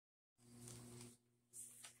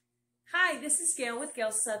this is Gail with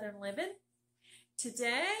Gail's Southern Living.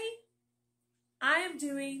 Today, I am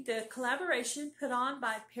doing the collaboration put on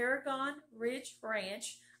by Paragon Ridge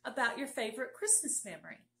Ranch about your favorite Christmas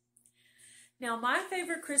memory. Now, my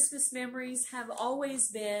favorite Christmas memories have always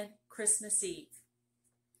been Christmas Eve.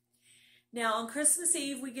 Now, on Christmas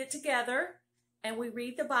Eve, we get together and we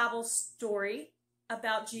read the Bible story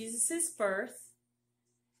about Jesus' birth.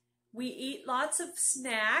 We eat lots of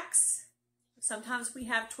snacks. Sometimes we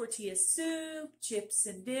have tortilla soup, chips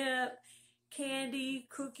and dip, candy,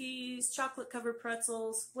 cookies, chocolate-covered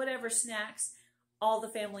pretzels, whatever snacks all the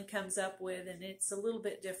family comes up with, and it's a little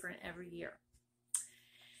bit different every year.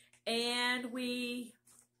 And we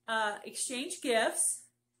exchange gifts,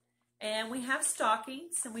 and we have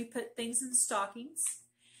stockings, and we put things in the stockings,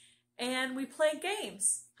 and we play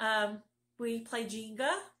games. We play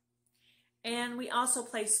Jenga. And we also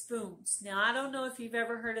play spoons. Now, I don't know if you've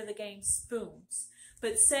ever heard of the game spoons,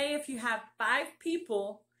 but say if you have 5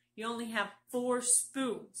 people, you only have 4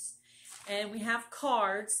 spoons. And we have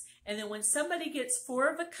cards, and then when somebody gets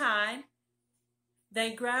 4 of a kind,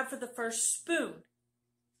 they grab for the first spoon.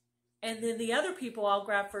 And then the other people all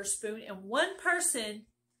grab for a spoon, and one person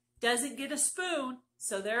doesn't get a spoon,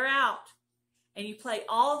 so they're out. And you play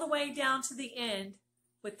all the way down to the end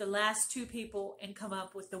with the last 2 people and come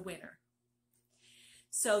up with the winner.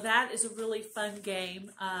 So that is a really fun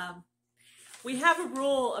game. We have a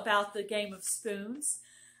rule about the game of spoons.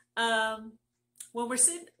 When we're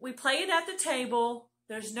sitting, we play it at the table.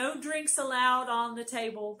 There's no drinks allowed on the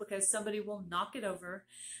table because somebody will knock it over.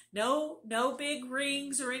 No big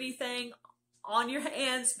rings or anything on your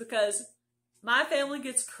hands because my family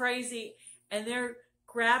gets crazy and they're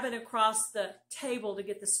grabbing across the table to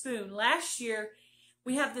get the spoon. Last year,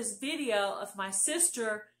 we have this video of my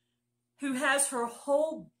sister who has her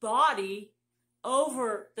whole body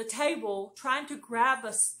over the table trying to grab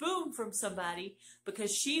a spoon from somebody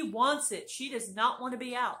because she wants it. She does not want to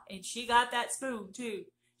be out. And she got that spoon too.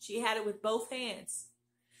 She had it with both hands.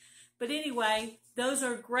 But anyway, those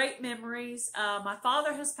are great memories. My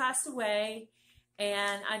father has passed away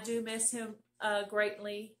and I do miss him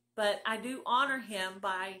greatly. But I do honor him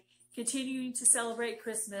by continuing to celebrate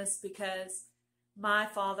Christmas because my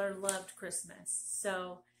father loved Christmas.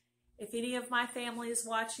 So if any of my family is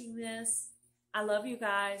watching this, I love you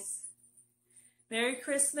guys. Merry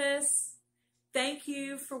Christmas. Thank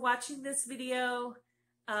you for watching this video.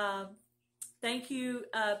 Thank you,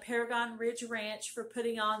 Paragon Ridge Ranch, for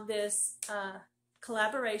putting on this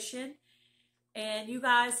collaboration. And you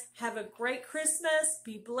guys have a great Christmas.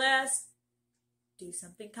 Be blessed. Do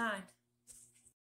something kind.